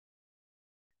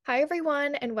Hi,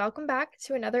 everyone, and welcome back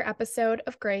to another episode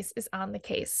of Grace is on the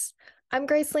Case. I'm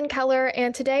Gracelyn Keller,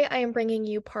 and today I am bringing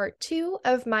you part 2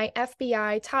 of my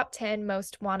FBI Top 10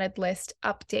 Most Wanted List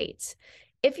update.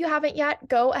 If you haven't yet,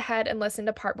 go ahead and listen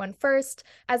to part 1 first,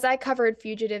 as I covered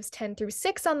fugitives 10 through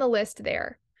 6 on the list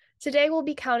there. Today we'll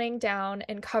be counting down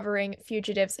and covering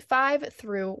fugitives 5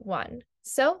 through 1.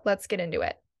 So let's get into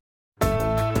it.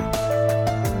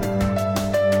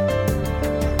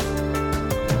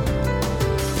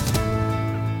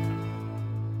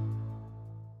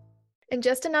 And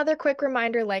just another quick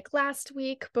reminder, like last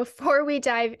week, before we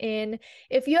dive in,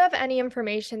 if you have any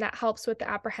information that helps with the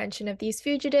apprehension of these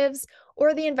fugitives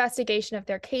or the investigation of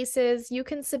their cases, you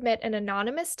can submit an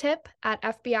anonymous tip at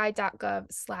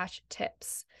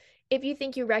fbi.gov/tips. If you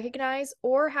think you recognize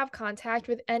or have contact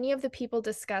with any of the people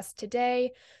discussed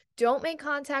today, don't make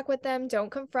contact with them, don't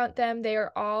confront them. They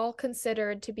are all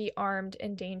considered to be armed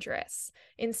and dangerous.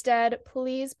 Instead,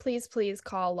 please, please, please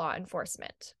call law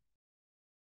enforcement.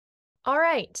 All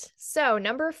right, so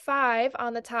number 5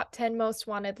 on the top 10 most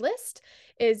wanted list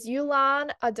is Yulan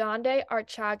Adonde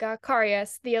Archaga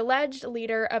Carias, the alleged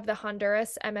leader of the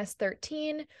Honduras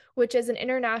MS-13, which is an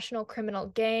international criminal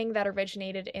gang that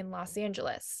originated in Los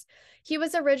Angeles. He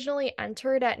was originally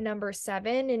entered at number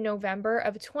 7 in November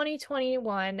of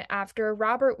 2021 after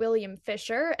Robert William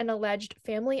Fisher, an alleged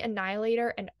family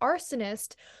annihilator and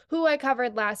arsonist who I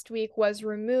covered last week, was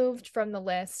removed from the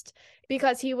list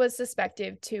because he was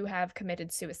suspected to have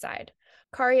committed suicide.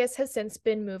 Carias has since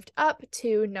been moved up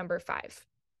to number 5.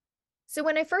 So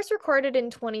when I first recorded in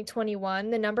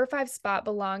 2021, the number 5 spot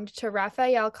belonged to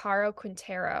Rafael Caro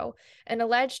Quintero, an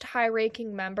alleged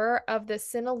high-ranking member of the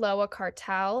Sinaloa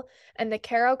cartel and the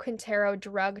Caro Quintero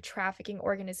drug trafficking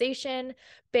organization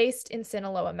based in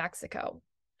Sinaloa, Mexico.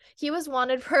 He was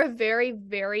wanted for a very,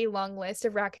 very long list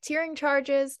of racketeering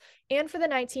charges and for the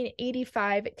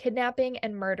 1985 kidnapping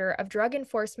and murder of Drug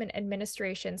Enforcement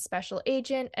Administration Special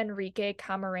Agent Enrique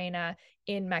Camarena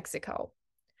in Mexico.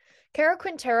 Caro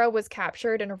Quintero was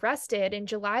captured and arrested in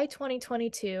July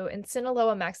 2022 in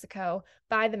Sinaloa, Mexico,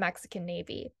 by the Mexican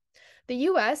Navy. The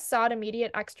U.S. sought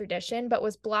immediate extradition but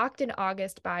was blocked in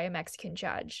August by a Mexican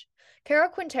judge. Caro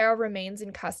Quintero remains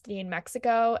in custody in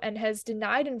Mexico and has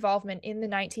denied involvement in the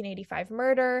 1985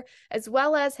 murder, as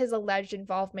well as his alleged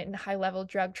involvement in high-level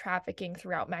drug trafficking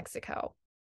throughout Mexico.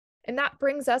 And that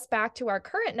brings us back to our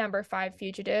current number 5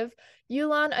 fugitive,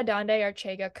 Yulan Adonde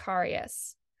Archaga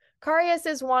Carias. Carias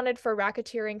is wanted for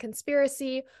racketeering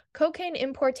conspiracy, cocaine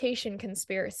importation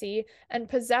conspiracy, and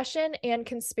possession and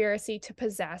conspiracy to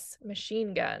possess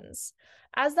machine guns.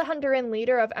 As the Honduran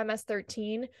leader of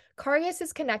MS-13, Carias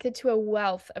is connected to a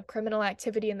wealth of criminal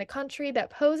activity in the country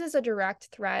that poses a direct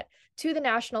threat to the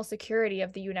national security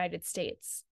of the United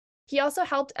States. He also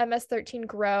helped MS-13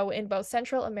 grow in both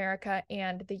Central America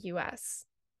and the US.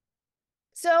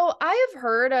 So I have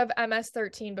heard of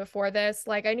MS-13 before this.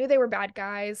 I knew they were bad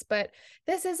guys, but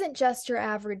this isn't just your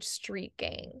average street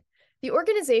gang. The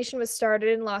organization was started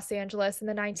in Los Angeles in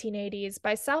the 1980s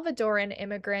by Salvadoran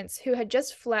immigrants who had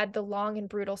just fled the long and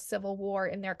brutal civil war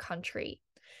in their country.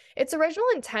 Its original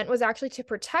intent was actually to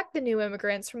protect the new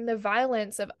immigrants from the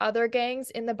violence of other gangs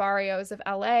in the barrios of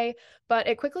LA, but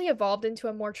it quickly evolved into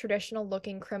a more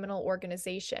traditional-looking criminal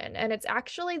organization, and it's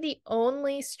actually the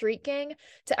only street gang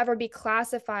to ever be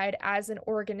classified as an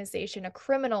organization, a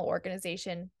criminal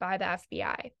organization, by the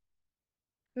FBI.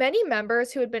 Many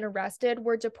members who had been arrested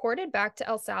were deported back to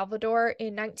El Salvador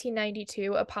in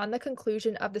 1992 upon the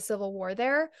conclusion of the Civil War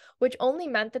there, which only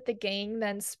meant that the gang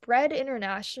then spread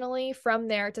internationally from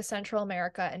there to Central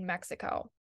America and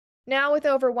Mexico. Now, with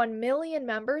over 1 million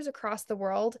members across the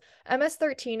world,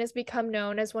 MS-13 has become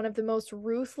known as one of the most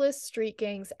ruthless street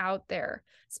gangs out there,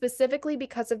 specifically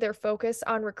because of their focus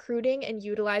on recruiting and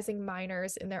utilizing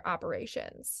minors in their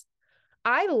operations.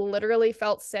 I literally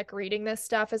felt sick reading this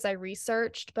stuff as I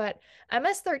researched, but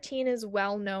MS-13 is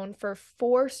well known for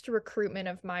forced recruitment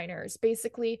of minors,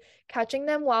 basically catching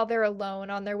them while they're alone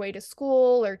on their way to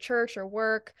school or church or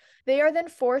work. They are then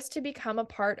forced to become a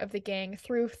part of the gang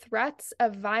through threats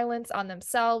of violence on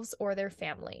themselves or their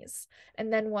families.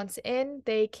 And then once in,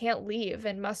 they can't leave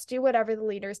and must do whatever the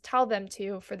leaders tell them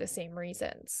to for the same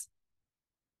reasons.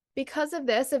 Because of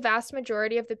this, a vast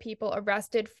majority of the people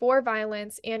arrested for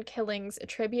violence and killings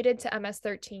attributed to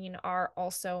MS-13 are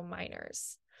also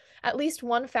minors. At least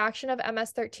one faction of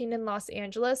MS-13 in Los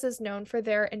Angeles is known for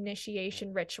their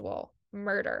initiation ritual,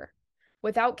 murder.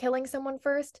 Without killing someone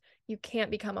first, you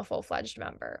can't become a full-fledged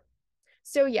member.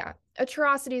 So yeah,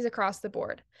 atrocities across the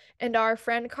board. And our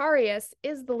friend Carias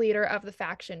is the leader of the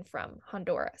faction from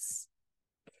Honduras.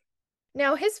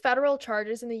 Now, his federal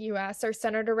charges in the US are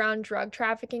centered around drug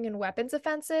trafficking and weapons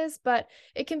offenses, but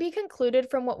it can be concluded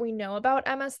from what we know about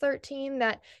MS-13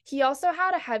 that he also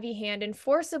had a heavy hand in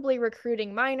forcibly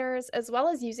recruiting minors, as well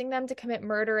as using them to commit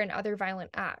murder and other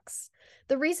violent acts.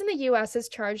 The reason the US has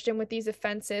charged him with these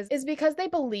offenses is because they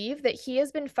believe that he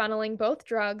has been funneling both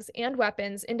drugs and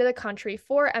weapons into the country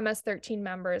for MS-13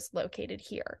 members located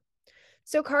here.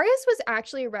 So Carius was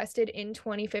actually arrested in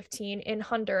 2015 in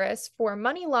Honduras for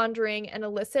money laundering and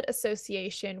illicit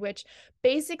association, which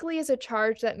basically is a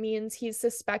charge that means he's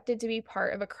suspected to be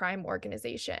part of a crime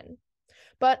organization.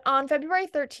 But on February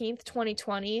 13th,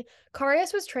 2020,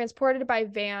 Carius was transported by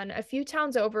van a few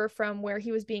towns over from where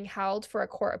he was being held for a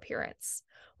court appearance.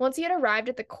 Once he had arrived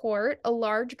at the court, a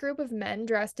large group of men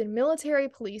dressed in military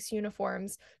police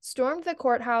uniforms stormed the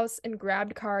courthouse and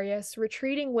grabbed Carius,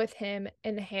 retreating with him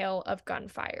in a hail of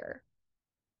gunfire.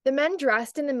 The men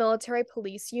dressed in the military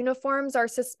police uniforms are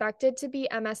suspected to be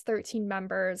MS-13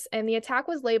 members, and the attack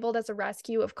was labeled as a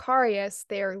rescue of Carius,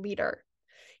 their leader.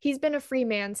 He's been a free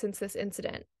man since this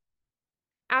incident.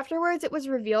 Afterwards, it was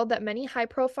revealed that many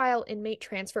high-profile inmate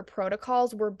transfer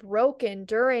protocols were broken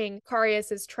during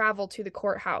Carius's travel to the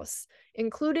courthouse,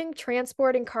 including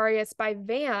transporting Carius by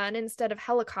van instead of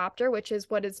helicopter, which is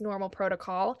what is normal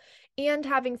protocol, and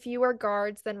having fewer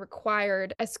guards than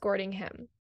required escorting him.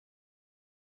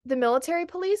 The military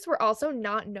police were also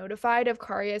not notified of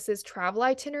Carius's travel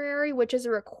itinerary, which is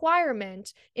a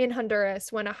requirement in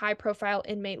Honduras when a high-profile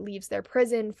inmate leaves their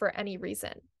prison for any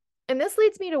reason. And this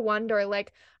leads me to wonder,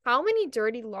 how many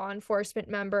dirty law enforcement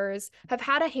members have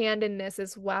had a hand in this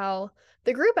as well?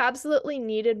 The group absolutely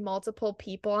needed multiple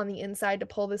people on the inside to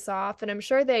pull this off, and I'm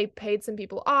sure they paid some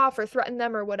people off or threatened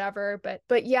them or whatever,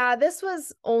 but yeah, this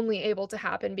was only able to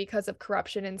happen because of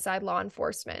corruption inside law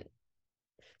enforcement.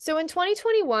 So in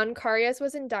 2021, Carius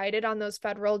was indicted on those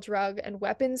federal drug and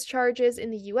weapons charges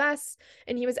in the US,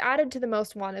 and he was added to the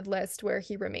most wanted list where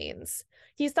he remains.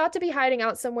 He's thought to be hiding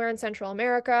out somewhere in Central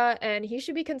America, and he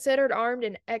should be considered armed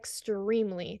and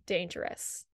extremely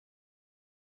dangerous.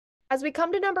 As we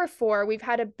come to number 4, we've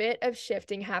had a bit of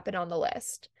shifting happen on the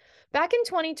list. Back in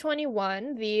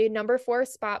 2021, the number 4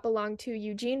 spot belonged to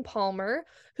Eugene Palmer,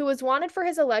 who was wanted for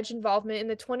his alleged involvement in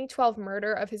the 2012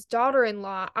 murder of his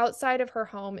daughter-in-law outside of her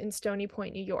home in Stony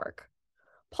Point, New York.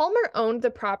 Palmer owned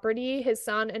the property his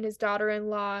son and his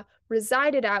daughter-in-law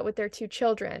resided at with their 2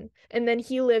 children, and then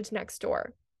he lived next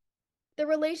door. The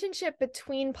relationship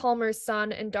between Palmer's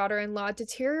son and daughter-in-law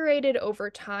deteriorated over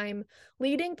time,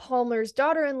 leading Palmer's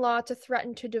daughter-in-law to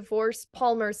threaten to divorce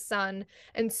Palmer's son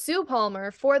and sue Palmer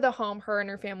for the home her and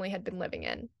her family had been living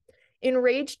in.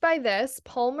 Enraged by this,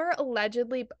 Palmer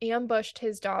allegedly ambushed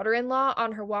his daughter-in-law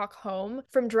on her walk home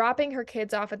from dropping her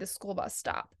kids off at the school bus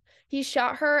stop. He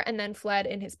shot her and then fled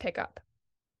in his pickup.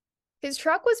 His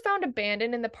truck was found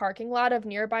abandoned in the parking lot of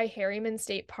nearby Harriman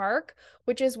State Park,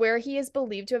 which is where he is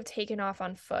believed to have taken off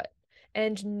on foot,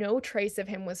 and no trace of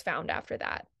him was found after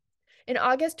that. In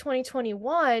August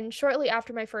 2021, shortly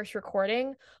after my first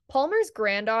recording, Palmer's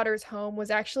granddaughter's home was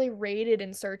actually raided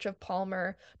in search of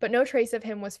Palmer, but no trace of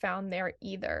him was found there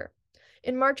either.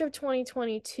 In March of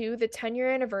 2022, the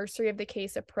 10-year anniversary of the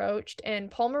case approached, and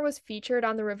Palmer was featured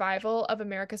on the revival of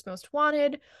America's Most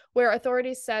Wanted, where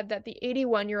authorities said that the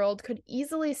 81-year-old could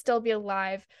easily still be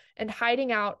alive and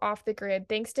hiding out off the grid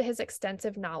thanks to his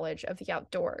extensive knowledge of the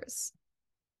outdoors.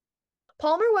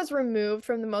 Palmer was removed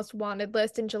from the Most Wanted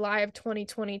list in July of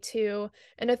 2022,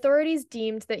 and authorities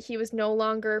deemed that he was no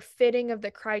longer fitting of the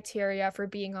criteria for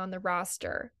being on the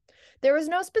roster. There was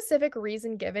no specific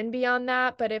reason given beyond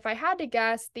that, but if I had to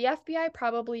guess, the FBI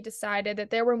probably decided that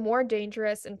there were more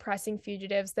dangerous and pressing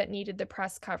fugitives that needed the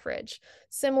press coverage,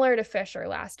 similar to Fisher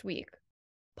last week.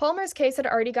 Palmer's case had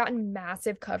already gotten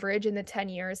massive coverage in the 10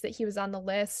 years that he was on the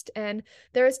list, and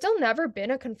there has still never been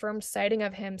a confirmed sighting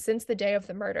of him since the day of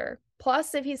the murder.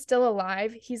 Plus, if he's still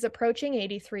alive, he's approaching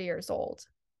 83 years old.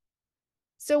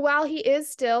 So while he is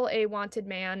still a wanted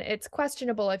man, it's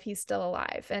questionable if he's still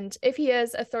alive, and if he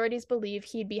is, authorities believe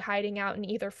he'd be hiding out in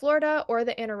either Florida or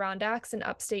the Adirondacks in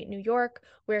upstate New York,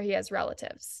 where he has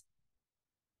relatives.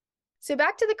 So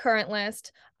back to the current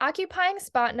list, occupying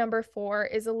spot number 4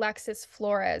 is Alexis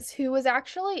Flores, who was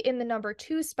actually in the number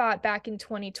 2 spot back in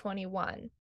 2021.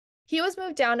 He was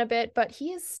moved down a bit, but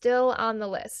he is still on the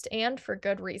list, and for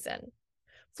good reason.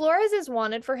 Flores is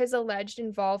wanted for his alleged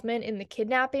involvement in the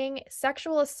kidnapping,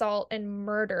 sexual assault, and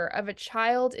murder of a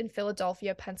child in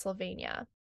Philadelphia, Pennsylvania.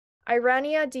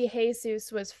 Irania De Jesus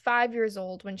was 5 years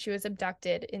old when she was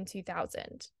abducted in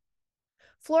 2000.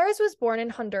 Flores was born in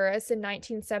Honduras in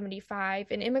 1975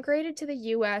 and immigrated to the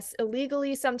US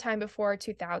illegally sometime before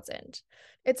 2000.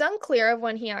 It's unclear of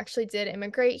when he actually did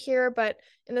immigrate here, but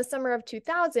in the summer of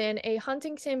 2000, a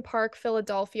Huntington Park,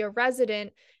 Philadelphia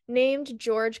resident named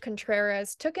George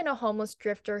Contreras took in a homeless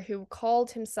drifter who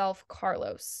called himself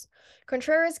Carlos.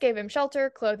 Contreras gave him shelter,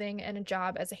 clothing, and a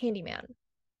job as a handyman.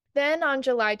 Then on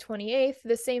July 28th,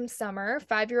 the same summer,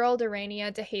 5-year-old Urania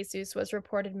de Jesus was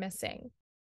reported missing.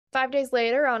 5 days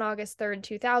later, on August 3rd,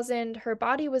 2000, her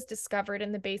body was discovered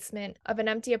in the basement of an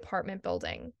empty apartment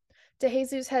building. De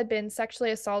Jesus had been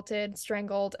sexually assaulted,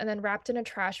 strangled, and then wrapped in a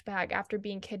trash bag after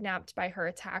being kidnapped by her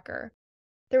attacker.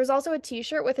 There was also a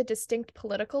t-shirt with a distinct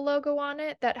political logo on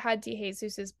it that had De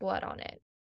Jesus's blood on it.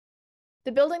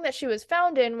 The building that she was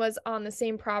found in was on the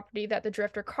same property that the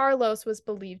drifter Carlos was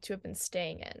believed to have been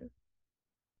staying in.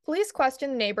 Police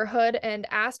questioned the neighborhood and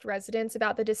asked residents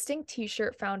about the distinct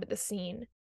t-shirt found at the scene.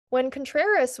 When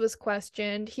Contreras was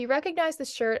questioned, he recognized the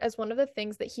shirt as one of the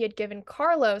things that he had given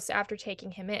Carlos after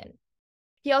taking him in.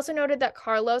 He also noted that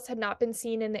Carlos had not been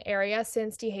seen in the area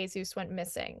since De Jesus went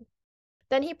missing.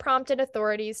 Then he prompted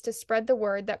authorities to spread the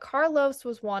word that Carlos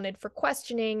was wanted for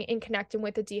questioning in connection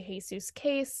with the De Jesus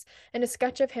case, and a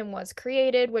sketch of him was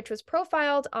created, which was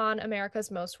profiled on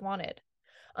America's Most Wanted.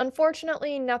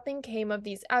 Unfortunately, nothing came of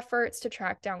these efforts to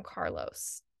track down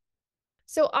Carlos.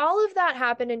 So all of that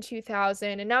happened in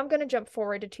 2000, and now I'm going to jump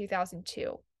forward to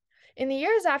 2002. In the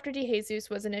years after De Jesus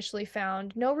was initially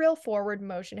found, no real forward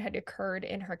motion had occurred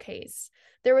in her case.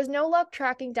 There was no luck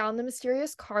tracking down the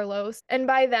mysterious Carlos, and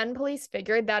by then police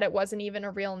figured that it wasn't even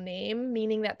a real name,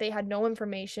 meaning that they had no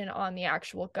information on the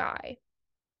actual guy.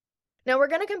 Now we're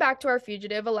going to come back to our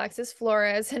fugitive, Alexis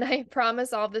Flores, and I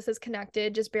promise all of this is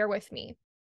connected, just bear with me.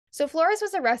 So Flores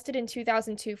was arrested in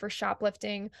 2002 for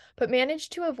shoplifting, but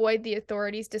managed to avoid the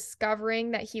authorities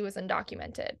discovering that he was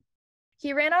undocumented.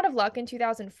 He ran out of luck in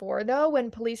 2004, though,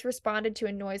 when police responded to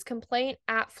a noise complaint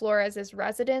at Flores's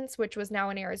residence, which was now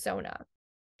in Arizona.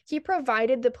 He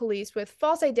provided the police with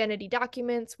false identity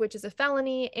documents, which is a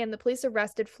felony, and the police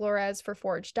arrested Flores for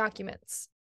forged documents.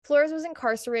 Flores was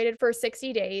incarcerated for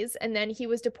 60 days, and then he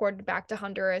was deported back to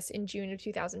Honduras in June of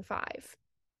 2005.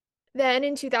 Then,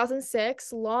 in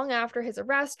 2006, long after his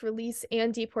arrest, release,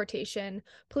 and deportation,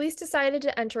 police decided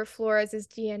to enter Flores's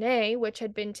DNA, which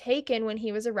had been taken when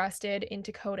he was arrested,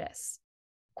 into CODIS.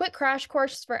 Quick crash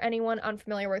course for anyone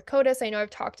unfamiliar with CODIS. I know I've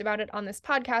talked about it on this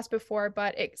podcast before,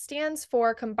 but it stands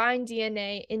for Combined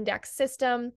DNA Index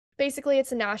System. Basically,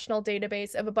 it's a national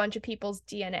database of a bunch of people's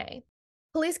DNA.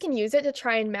 Police can use it to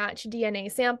try and match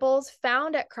DNA samples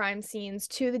found at crime scenes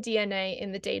to the DNA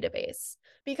in the database.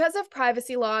 Because of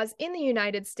privacy laws in the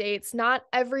United States, not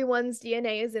everyone's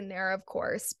DNA is in there, of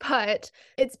course, but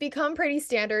it's become pretty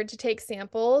standard to take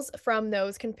samples from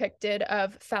those convicted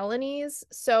of felonies.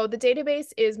 So the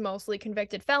database is mostly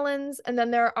convicted felons, and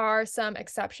then there are some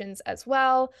exceptions as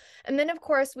well. And then, of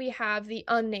course, we have the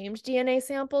unnamed DNA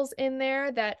samples in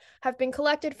there that have been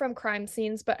collected from crime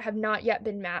scenes but have not yet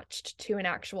been matched to an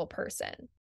actual person.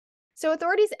 So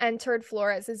authorities entered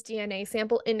Flores's DNA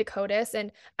sample into CODIS,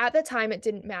 and at the time it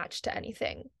didn't match to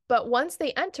anything. But once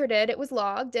they entered it, it was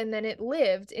logged, and then it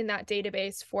lived in that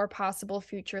database for possible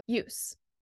future use.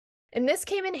 And this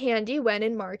came in handy when,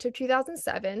 in March of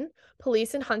 2007,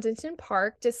 police in Huntington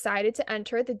Park decided to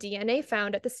enter the DNA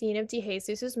found at the scene of De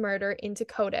Jesus' murder into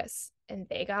CODIS, and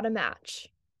they got a match.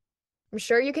 I'm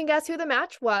sure you can guess who the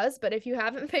match was, but if you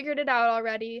haven't figured it out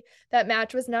already, that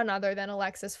match was none other than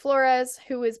Alexis Flores,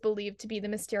 who is believed to be the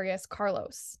mysterious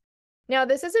Carlos. Now,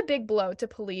 this is a big blow to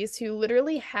police who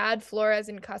literally had Flores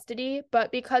in custody,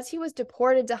 but because he was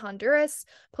deported to Honduras,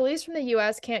 police from the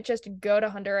US can't just go to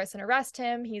Honduras and arrest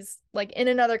him. He's like in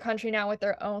another country now with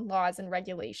their own laws and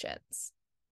regulations.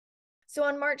 So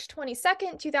on March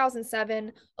 22nd,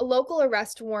 2007, a local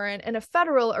arrest warrant and a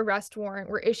federal arrest warrant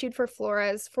were issued for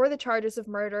Flores for the charges of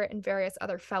murder and various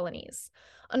other felonies.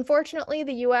 Unfortunately,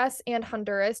 the US and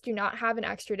Honduras do not have an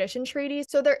extradition treaty,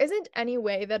 so there isn't any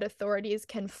way that authorities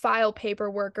can file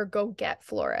paperwork or go get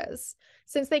Flores.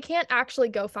 Since they can't actually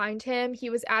go find him, he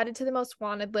was added to the most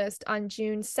wanted list on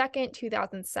June 2nd,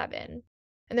 2007.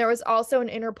 And there was also an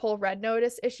Interpol red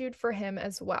notice issued for him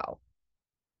as well.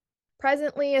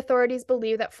 Presently, authorities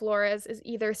believe that Flores is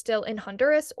either still in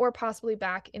Honduras or possibly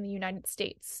back in the United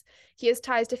States. He has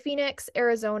ties to Phoenix,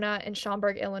 Arizona, and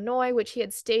Schaumburg, Illinois, which he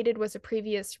had stated was a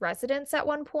previous residence at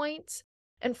one point.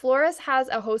 And Flores has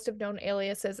a host of known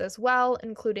aliases as well,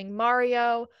 including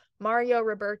Mario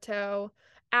Roberto,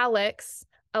 Alex,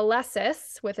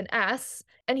 Alessis with an S,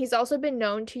 and he's also been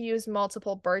known to use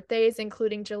multiple birthdays,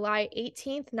 including July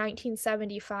 18th,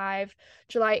 1975,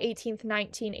 July 18th,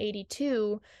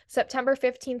 1982, September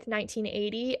 15th,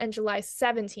 1980, and July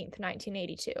 17th,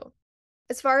 1982.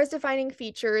 As far as defining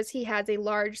features, he has a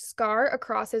large scar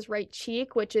across his right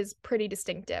cheek, which is pretty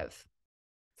distinctive.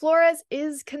 Flores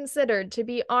is considered to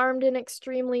be armed and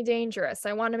extremely dangerous.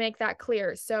 I want to make that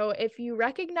clear. So if you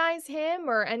recognize him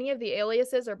or any of the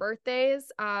aliases or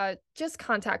birthdays, just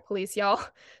contact police, y'all.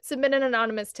 Submit an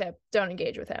anonymous tip. Don't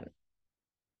engage with him.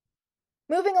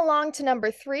 Moving along to number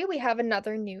 3, we have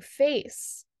another new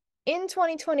face. In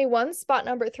 2021, spot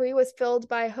number 3 was filled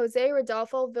by Jose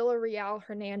Rodolfo Villarreal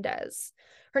Hernandez.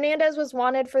 Hernandez was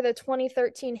wanted for the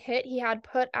 2013 hit he had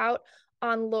put out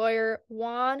on lawyer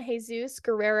Juan Jesus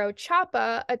Guerrero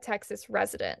Chapa, a Texas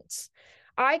resident.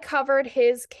 I covered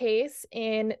his case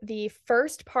in the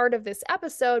first part of this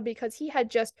episode because he had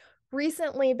just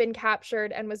recently been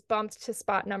captured and was bumped to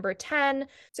spot number 10.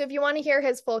 So if you want to hear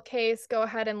his full case, go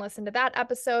ahead and listen to that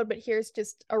episode, but here's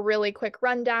just a really quick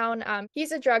rundown.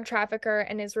 He's a drug trafficker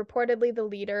and is reportedly the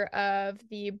leader of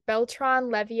the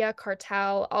Beltran-Levia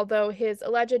cartel, although his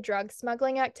alleged drug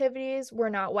smuggling activities were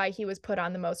not why he was put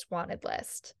on the most wanted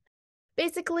list.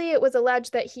 Basically, it was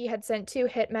alleged that he had sent 2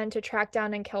 hitmen to track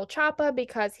down and kill Chapa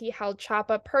because he held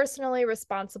Chapa personally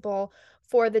responsible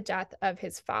for the death of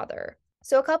his father.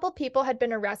 So a couple people had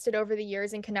been arrested over the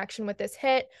years in connection with this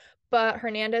hit, but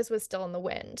Hernandez was still in the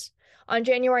wind. On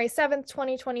January 7th,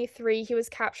 2023, he was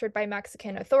captured by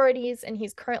Mexican authorities, and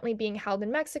he's currently being held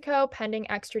in Mexico pending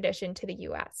extradition to the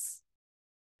US.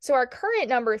 So our current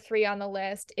number 3 on the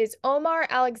list is Omar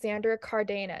Alexander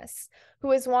Cardenas,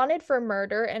 who is wanted for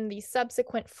murder and the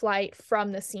subsequent flight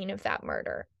from the scene of that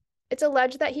murder. It's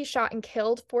alleged that he shot and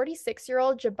killed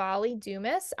 46-year-old Jabali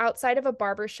Dumas outside of a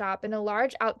barber shop in a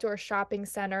large outdoor shopping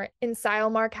center in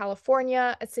Sylamar,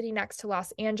 California, a city next to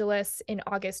Los Angeles, in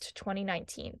August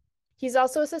 2019. He's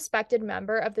also a suspected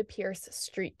member of the Pierce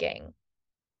Street Gang.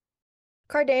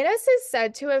 Cardenas is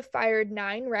said to have fired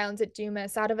 9 rounds at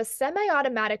Dumas out of a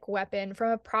semi-automatic weapon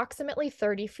from approximately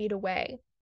 30 feet away.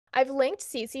 I've linked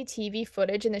CCTV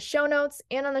footage in the show notes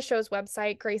and on the show's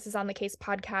website,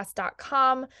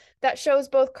 gracesonthecasepodcast.com, that shows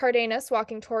both Cardenas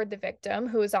walking toward the victim,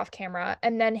 who is off camera,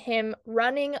 and then him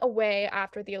running away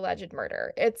after the alleged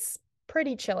murder. It's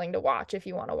pretty chilling to watch if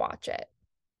you want to watch it.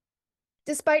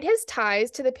 Despite his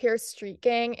ties to the Pierce Street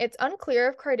Gang, it's unclear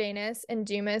if Cardenas and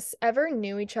Dumas ever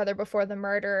knew each other before the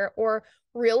murder or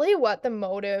really what the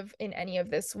motive in any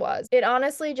of this was. It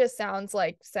honestly just sounds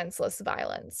like senseless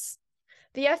violence.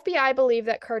 The FBI believe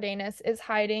that Cardenas is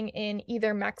hiding in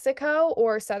either Mexico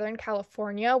or Southern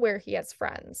California, where he has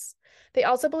friends. They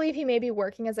also believe he may be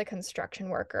working as a construction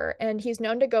worker, and he's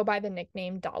known to go by the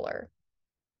nickname Dollar.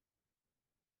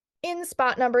 In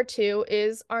spot number 2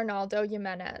 is Arnaldo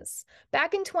Jimenez.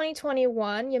 Back in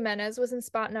 2021, Jimenez was in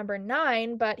spot number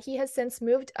 9, but he has since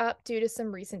moved up due to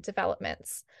some recent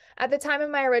developments. At the time of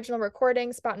my original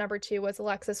recording, spot number 2 was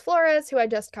Alexis Flores, who I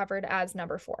just covered as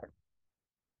number 4.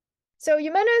 So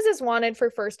Jimenez is wanted for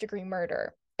first-degree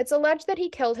murder. It's alleged that he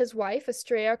killed his wife,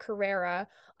 Estrella Carrera,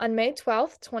 on May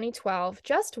 12, 2012,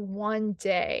 just one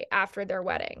day after their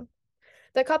wedding.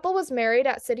 The couple was married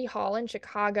at City Hall in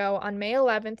Chicago on May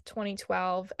 11,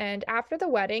 2012, and after the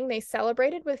wedding, they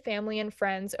celebrated with family and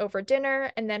friends over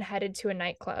dinner and then headed to a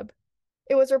nightclub.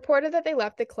 It was reported that they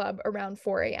left the club around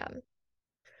 4 a.m.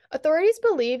 Authorities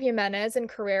believe Jimenez and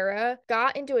Carrera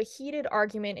got into a heated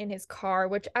argument in his car,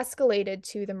 which escalated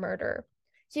to the murder.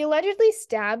 He allegedly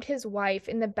stabbed his wife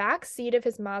in the back seat of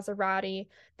his Maserati,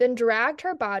 then dragged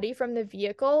her body from the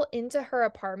vehicle into her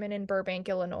apartment in Burbank,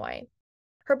 Illinois.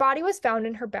 Her body was found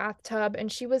in her bathtub,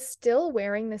 and she was still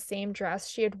wearing the same dress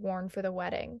she had worn for the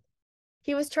wedding.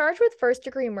 He was charged with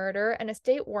first-degree murder, and a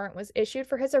state warrant was issued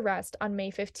for his arrest on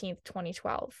May 15,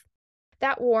 2012.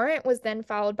 That warrant was then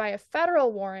followed by a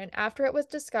federal warrant after it was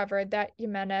discovered that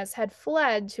Jimenez had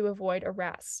fled to avoid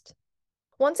arrest.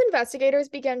 Once investigators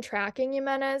began tracking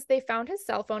Jimenez, they found his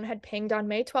cell phone had pinged on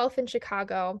May 12th in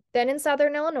Chicago, then in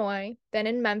Southern Illinois, then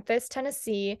in Memphis,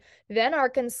 Tennessee, then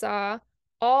Arkansas,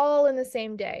 all in the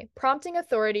same day, prompting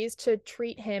authorities to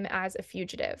treat him as a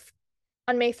fugitive.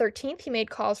 On May 13th, he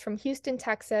made calls from Houston,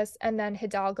 Texas, and then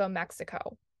Hidalgo,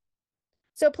 Mexico.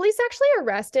 So police actually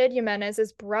arrested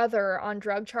Jimenez's brother on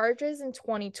drug charges in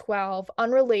 2012,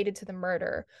 unrelated to the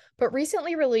murder, but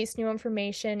recently released new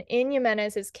information in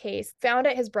Jimenez's case found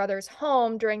at his brother's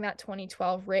home during that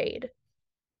 2012 raid.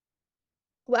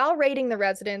 While raiding the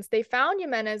residence, they found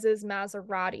Jimenez's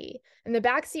Maserati, and the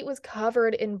backseat was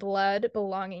covered in blood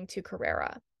belonging to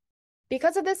Carrera.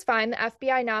 Because of this find, the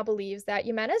FBI now believes that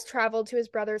Jimenez traveled to his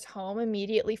brother's home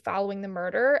immediately following the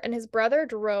murder, and his brother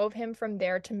drove him from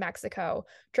there to Mexico,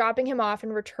 dropping him off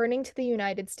and returning to the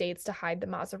United States to hide the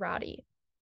Maserati.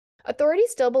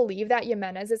 Authorities still believe that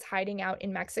Jimenez is hiding out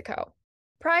in Mexico.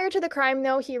 Prior to the crime,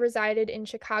 though, he resided in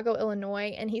Chicago,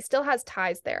 Illinois, and he still has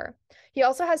ties there. He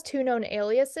also has two known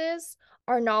aliases,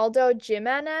 Arnaldo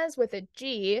Jimenez with a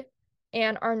G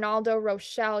and Arnaldo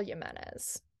Rochelle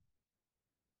Jimenez.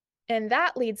 And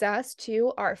that leads us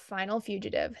to our final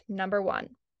fugitive, number 1.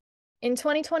 In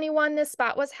 2021, this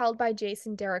spot was held by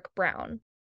Jason Derek Brown.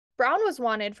 Brown was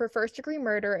wanted for first-degree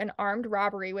murder and armed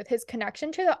robbery with his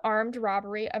connection to the armed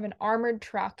robbery of an armored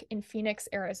truck in Phoenix,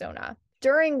 Arizona,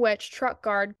 during which truck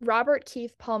guard Robert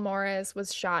Keith Palmores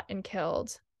was shot and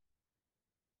killed.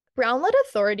 Brown led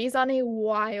authorities on a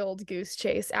wild goose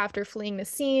chase after fleeing the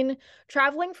scene,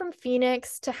 traveling from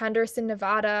Phoenix to Henderson,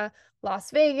 Nevada,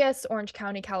 Las Vegas, Orange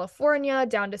County, California,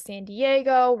 down to San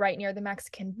Diego, right near the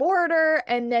Mexican border,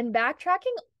 and then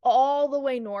backtracking all the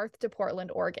way north to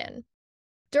Portland, Oregon.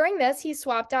 During this, he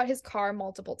swapped out his car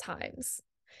multiple times.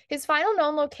 His final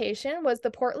known location was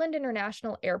the Portland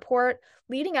International Airport,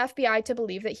 leading FBI to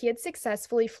believe that he had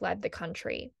successfully fled the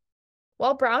country.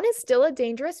 While Brown is still a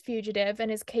dangerous fugitive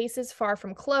and his case is far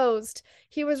from closed,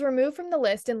 he was removed from the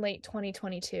list in late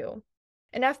 2022.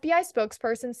 An FBI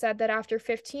spokesperson said that after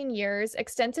 15 years,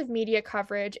 extensive media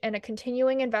coverage, and a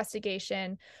continuing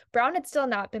investigation, Brown had still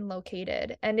not been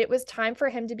located, and it was time for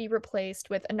him to be replaced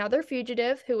with another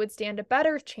fugitive who would stand a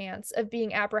better chance of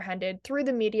being apprehended through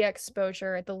the media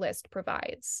exposure the list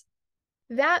provides.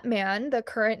 That man, the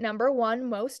current number 1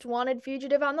 most wanted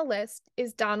fugitive on the list,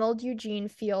 is Donald Eugene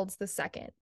Fields II.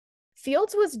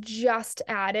 Fields was just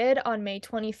added on May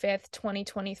 25th,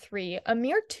 2023, a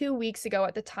mere 2 weeks ago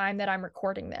at the time that I'm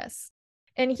recording this.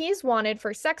 And he's wanted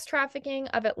for sex trafficking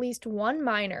of at least one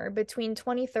minor between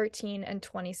 2013 and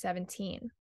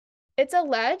 2017. It's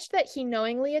alleged that he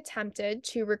knowingly attempted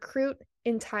to recruit,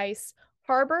 entice,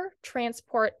 harbor,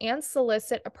 transport, and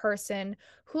solicit a person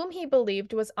whom he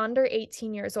believed was under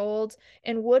 18 years old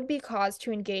and would be caused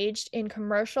to engage in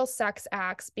commercial sex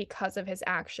acts because of his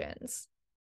actions.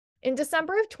 In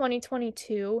December of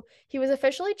 2022, he was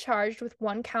officially charged with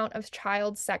 1 count of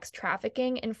child sex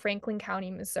trafficking in Franklin County,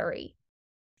 Missouri.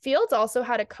 Fields also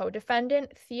had a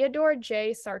co-defendant, Theodore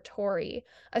J. Sartori,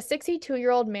 a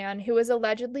 62-year-old man who was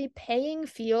allegedly paying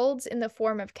Fields in the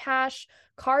form of cash,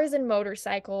 cars and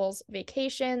motorcycles,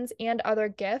 vacations, and other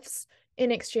gifts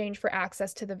in exchange for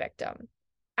access to the victim.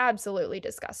 Absolutely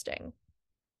disgusting.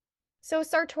 So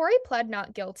Sartori pled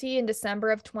not guilty in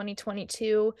December of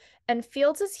 2022, and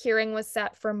Fields' hearing was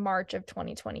set for March of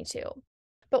 2022.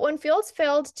 But when Fields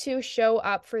failed to show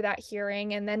up for that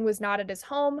hearing and then was not at his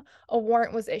home, a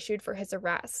warrant was issued for his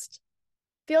arrest.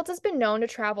 Fields has been known to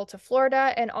travel to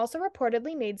Florida and also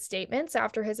reportedly made statements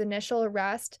after his initial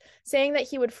arrest saying that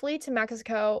he would flee to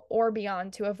Mexico or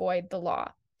beyond to avoid the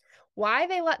law. Why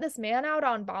they let this man out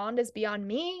on bond is beyond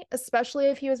me, especially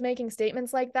if he was making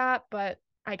statements like that, but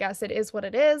I guess it is what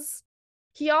it is.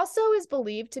 He also is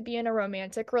believed to be in a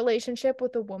romantic relationship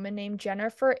with a woman named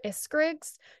Jennifer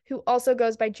Iskriggs, who also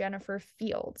goes by Jennifer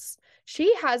Fields.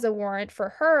 She has a warrant for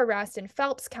her arrest in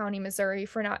Phelps County, Missouri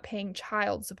for not paying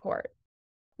child support.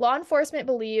 Law enforcement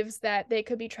believes that they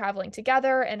could be traveling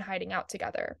together and hiding out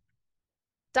together.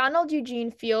 Donald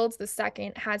Eugene Fields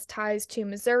II has ties to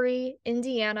Missouri,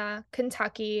 Indiana,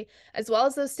 Kentucky, as well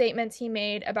as those statements he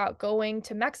made about going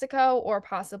to Mexico or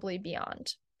possibly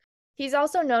beyond. He's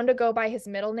also known to go by his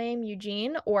middle name,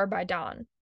 Eugene, or by Don.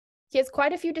 He has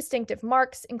quite a few distinctive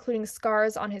marks, including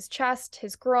scars on his chest,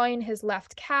 his groin, his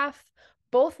left calf,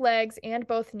 both legs and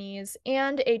both knees,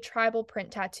 and a tribal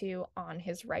print tattoo on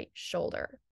his right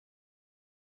shoulder.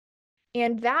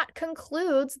 And that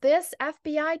concludes this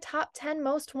FBI Top 10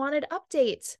 Most Wanted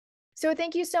update. So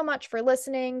thank you so much for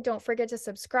listening. Don't forget to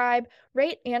subscribe,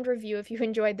 rate, and review if you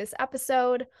enjoyed this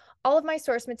episode. All of my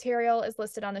source material is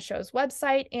listed on the show's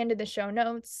website and in the show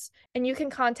notes, and you can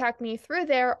contact me through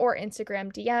there or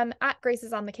Instagram DM at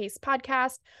Graces on the Case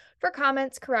podcast for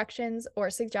comments, corrections, or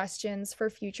suggestions for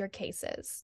future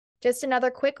cases. Just another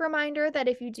quick reminder that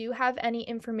if you do have any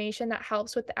information that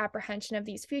helps with the apprehension of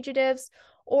these fugitives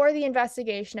or the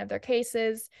investigation of their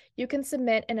cases, you can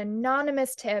submit an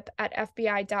anonymous tip at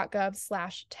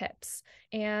fbi.gov/tips.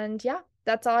 And yeah,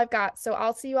 that's all I've got. So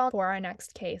I'll see you all for our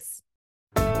next case.